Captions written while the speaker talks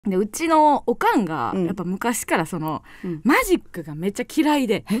でうちのおかんがやっぱ昔からその、マジックがめっちゃ嫌い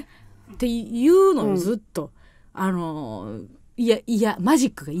でって言うのよ、ずっと。いやマジ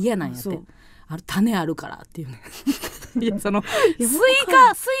ックが嫌なんやって。種あるからっていうね。いやそのスイ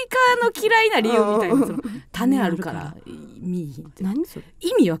カの嫌いな理由みたいな、その種あるから見いひんって。何それ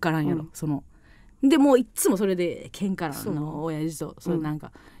意味わからんやろ、その。でもういっつもそれで喧嘩なの、親父と。それなん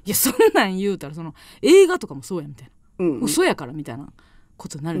か、いやそんなん言うたらその映画とかもそうやみたいな、嘘やからみたいなこ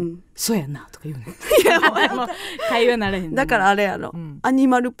とになる。そうやなとか言うね。いやもう会話なれへん。だからあれやろ、アニ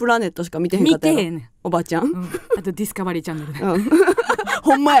マルプラネットしか見てへんかったやろ。見てへんねんおばちゃん。あとディスカバリーチャンネルで。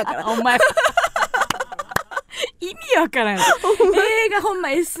ほんまやから。ほんまや意味わからん。映画ほんま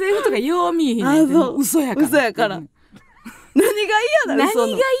SF とかよう見えへんねん。嘘やから。嘘やから。何が嫌だろ。何が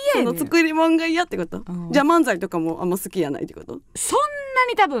嫌やねん。その作り物が嫌ってこと。じゃあ漫才とかもあんま好きやないってこと。そんな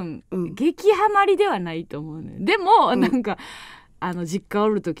に多分、激ハマりではないと思うね。でも、なんか実家お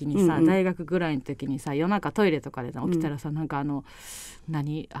る時にさ、大学ぐらいの時にさ、夜中トイレとかで起きたらさ、なんかワ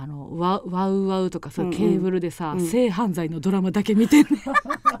ウワウとかさ、ケーブルでさ、性犯罪のドラマだけ見てんねん。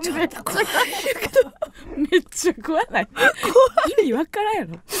めっちゃ怖ない。意味わからんや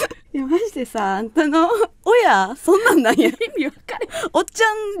ろ。いやマジでさ、あんたの親そんなんなんや。意味わからん。おっち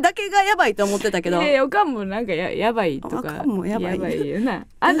ゃんだけがやばいと思ってたけど。おかんもなんかやばいとか。おかんもやばいよな。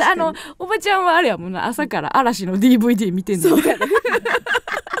おばちゃんはあれやもんな、朝から嵐の DVD 見てんの。そうやね。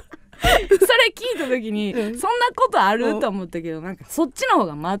それ聞いた時に、そんなことあると思ったけど、なんかそっちの方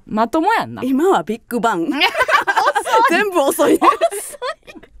が まともやんな。今はビッグバン。全部遅い。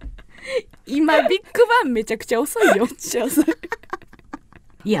今ビッグバンめちゃくちゃ遅いよ。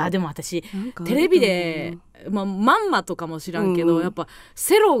いやでも私テレビで、まんまとかも知らんけど、やっぱ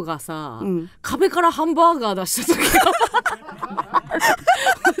セロがさ、壁からハンバーガー出した時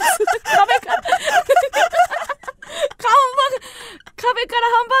壁から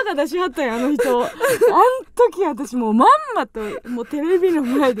ハンバーガー出しはったんや、あの人。あん時私もうまんまともうテレビの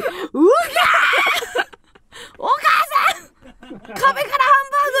前で、うぎゃーお母さん壁からハンバ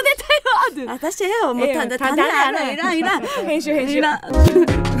ーグ出たよって。私もう種ある、いらん編集